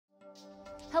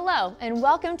Hello, and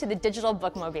welcome to the Digital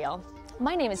Bookmobile.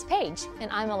 My name is Paige, and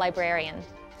I'm a librarian.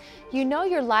 You know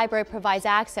your library provides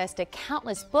access to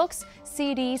countless books,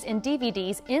 CDs, and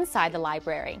DVDs inside the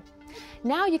library.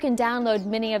 Now you can download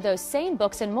many of those same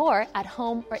books and more at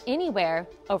home or anywhere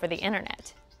over the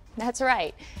internet. That's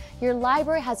right, your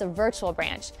library has a virtual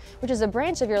branch, which is a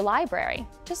branch of your library,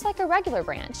 just like a regular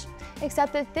branch,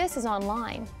 except that this is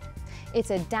online. It's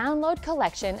a download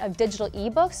collection of digital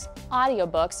ebooks,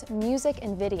 audiobooks, music,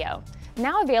 and video,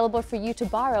 now available for you to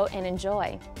borrow and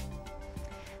enjoy.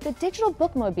 The Digital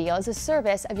Bookmobile is a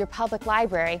service of your public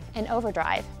library and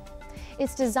Overdrive.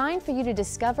 It's designed for you to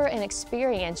discover and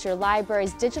experience your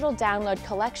library's digital download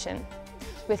collection,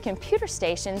 with computer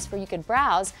stations where you could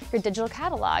browse your digital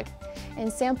catalog and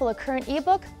sample a current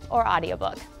ebook or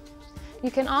audiobook. You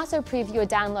can also preview a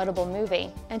downloadable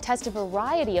movie and test a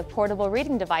variety of portable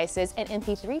reading devices and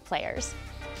MP3 players.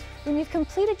 When you've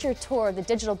completed your tour of the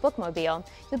Digital Bookmobile,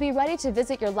 you'll be ready to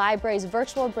visit your library's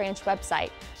virtual branch website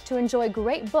to enjoy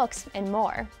great books and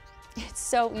more. It's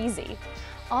so easy.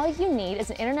 All you need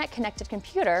is an internet-connected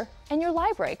computer and your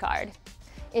library card.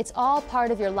 It's all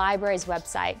part of your library's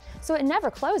website, so it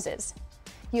never closes.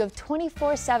 You have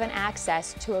 24/7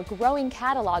 access to a growing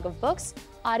catalog of books,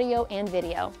 audio, and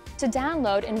video to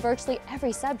download in virtually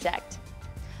every subject.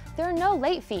 There are no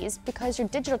late fees because your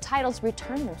digital titles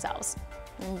return themselves.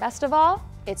 And best of all,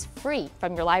 it's free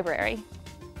from your library.